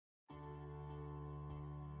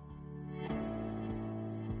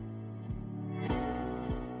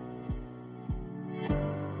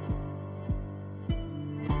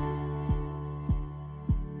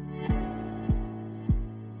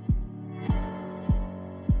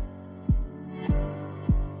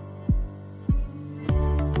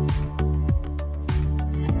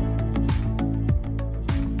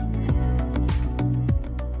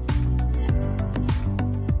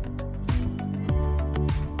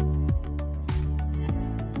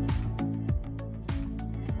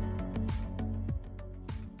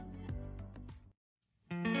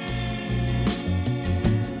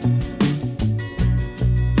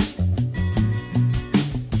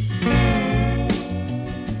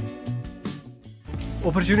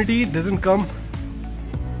opportunity doesn't come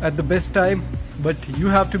at the best time, but you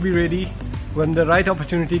have to be ready when the right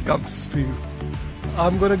opportunity comes to you.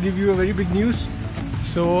 I'm gonna give you a very big news,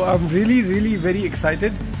 so I'm really very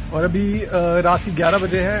excited. और अभी रात के 11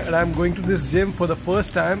 बजे हैं and I'm going to this gym for the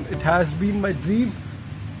first time. It has been my dream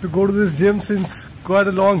to go to this gym since quite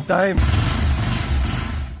a long time.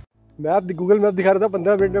 मैं Google map दिखा रहा था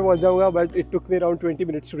 15 मिनट में पहुंच जाऊंगा, but it took me around 20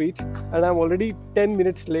 minutes to reach and I'm already 10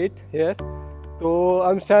 minutes late here. So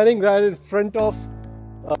I'm standing right in front of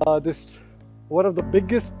this one of the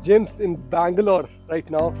biggest gyms in Bangalore right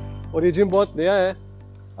now. और ये gym बहुत नया है.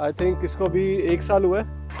 I think इसको भी 1 साल हुआ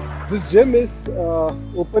है. This gym is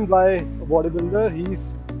opened by a bodybuilder.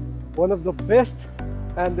 He's one of the best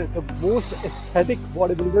and the most aesthetic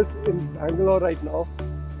bodybuilders in Bangalore right now.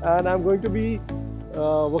 And I'm going to be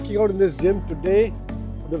working out in this gym today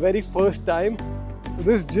for the very first time. So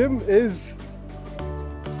this gym is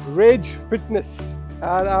Rage Fitness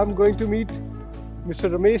and I'm going to meet Mr.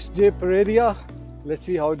 Ramesh J. Pereira. Let's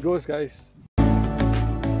see how it goes, guys.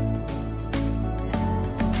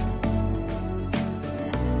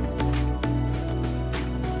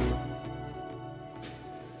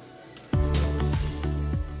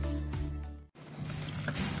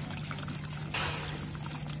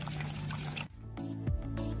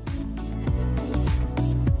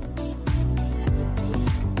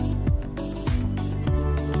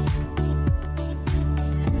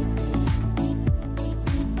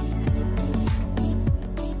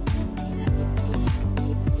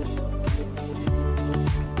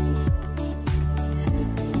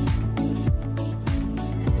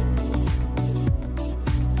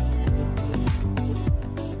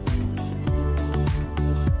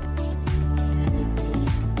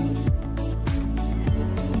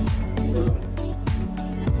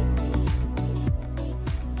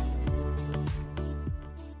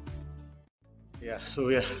 Yeah, so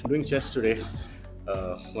we are doing chest today.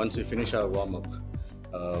 Once we finish our warm-up,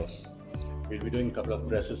 we'll be doing a couple of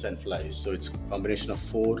presses and flies. So it's a combination of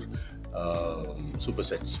 4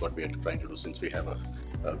 supersets what we are trying to do, since we have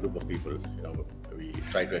a group of people. You know, we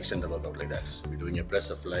try to extend the workout like that. So we're doing a press,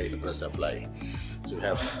 a fly, a press, a fly. So we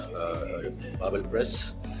have a barbell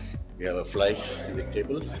press, we have a fly in the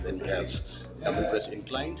cable, then we have dumbbell press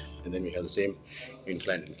inclined, and then we have the same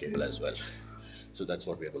inclined in cable as well. So that's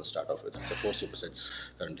what we are going to start off with. So 4 supersets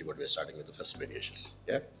currently, what we are starting with the first variation.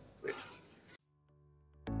 Yeah, great.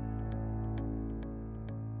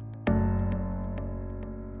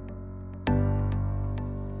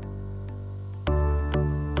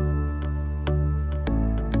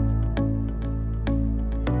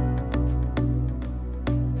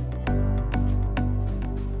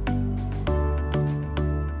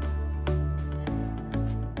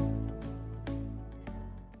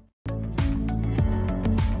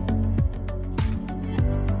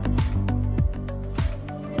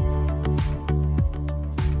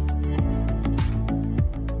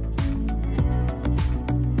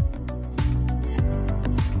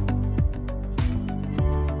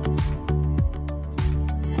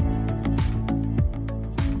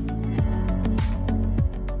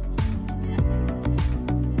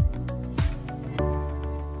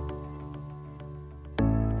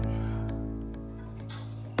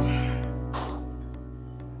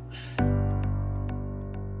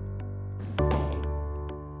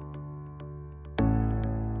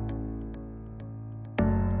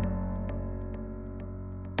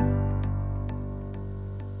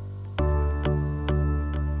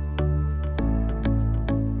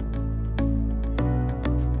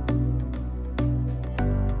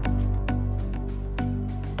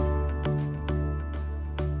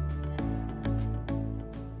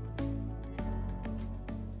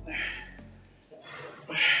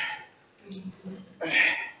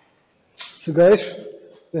 So guys,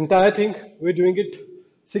 the entire thing, we're doing it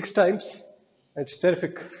 6 times. It's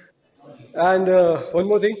terrific. And one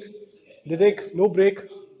more thing, they take no break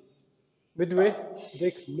midway, they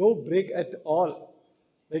take no break at all.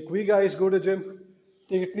 Like we guys go to gym,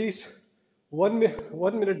 take at least 1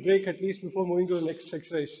 minute break at least before moving to the next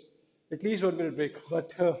exercise. At least 1 minute break.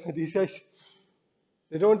 But these guys,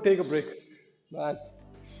 they don't take a break, man.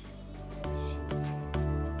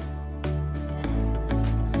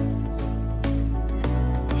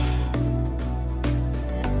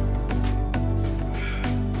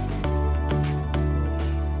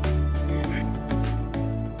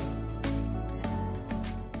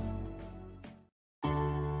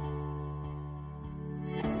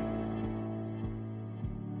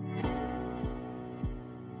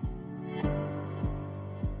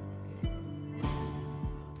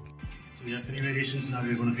 We have 3 variations now.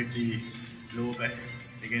 We're going to hit the lower back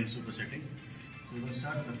again, supersetting. We're going to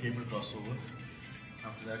start with the cable crossover.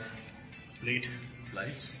 After that, plate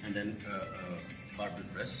flies and then barbell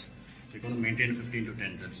press. We're going to maintain 15 to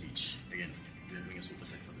 10 reps each. Again, we are doing a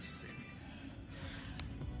superset for this same.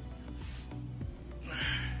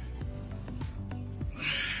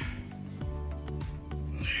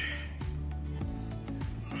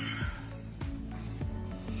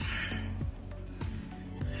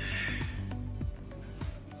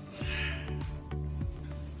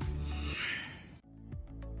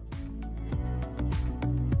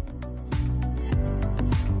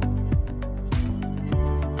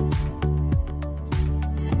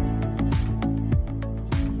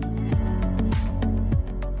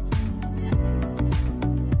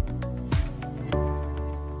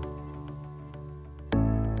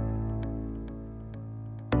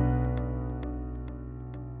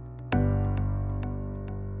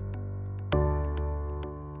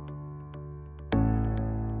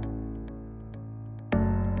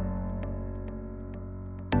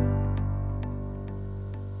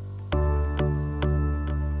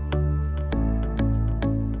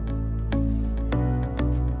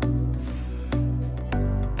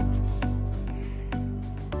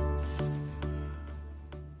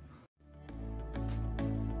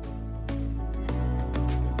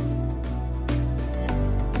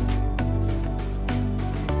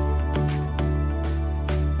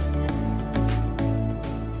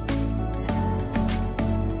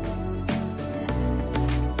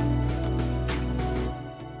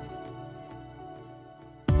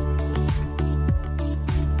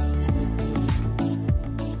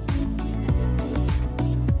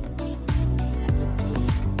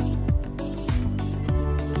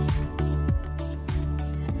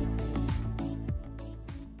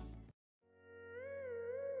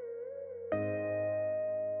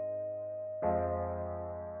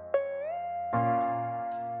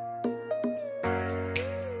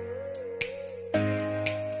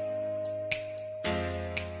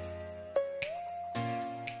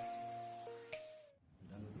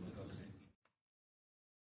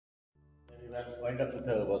 We have wind up with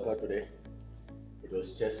the workout today. It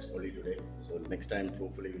was chest only today. So next time,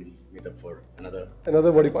 hopefully, we'll meet up for another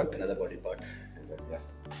body part. And then, yeah.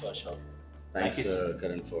 For sure. Thanks,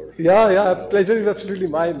 Karan, for. Yeah. Pleasure is absolutely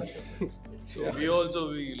mine. So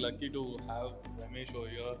we lucky to have Ramesh over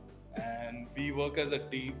here, and we work as a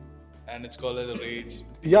team, and it's called as a Rage.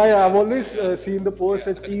 Yeah. I've always seen the post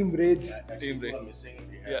as Team Rage. Team Rage. Missing,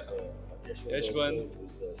 we have Yashwan,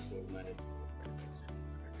 who's a store manager,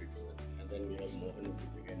 and then we have Mohan,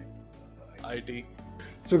 who's again in IT.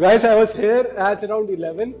 So guys, I was here at around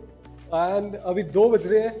 11, and अभी 2 बज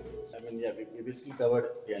रहे हैं. I mean, yeah, we basically covered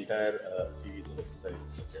the entire series of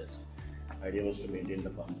exercises, such as idea was to maintain the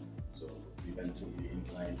pump. So we went through the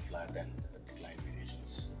incline, flat, and decline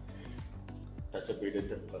variations. Touch up, we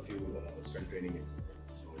did a few strength training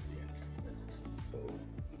exercises towards the end. That's it. So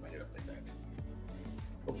we wind it up like that.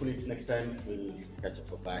 Hopefully next time we'll catch up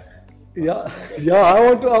for back. Yeah. I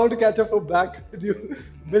want to catch up for back with you,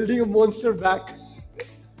 building a monster back.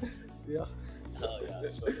 Yeah. Oh yeah,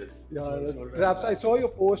 that's what this. Yeah, traps. I saw your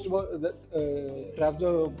post that traps.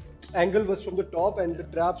 The angle was from the top, and the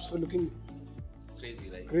traps were looking Crazy,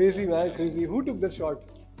 right? crazy, man. Crazy. Who took that shot?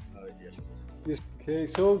 Yes. Okay,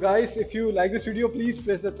 so guys, if you like this video, please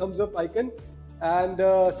press the thumbs up icon and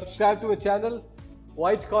subscribe to my channel.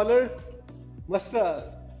 White collar,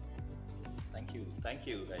 Massa. Thank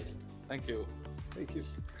you guys. Thank you. Thank you.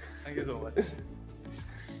 Thank you so much.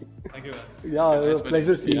 Thank you, man. Yeah, Nice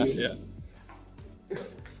pleasure meeting seeing you. you. Yeah.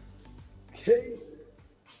 Okay.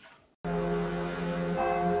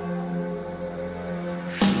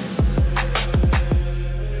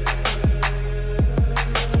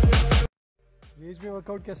 Raise में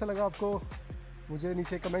workout कैसा लगा आपको मुझे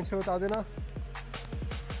नीचे comments में बता देना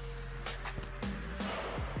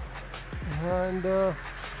and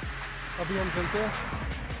अभी हम चलते हैं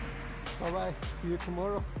bye bye C you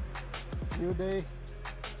tomorrow new day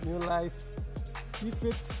new life keep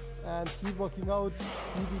fit and keep working out,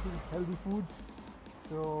 keep eating healthy foods.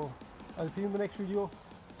 So I'll see you in the next video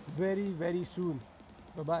very soon.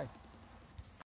 Bye bye.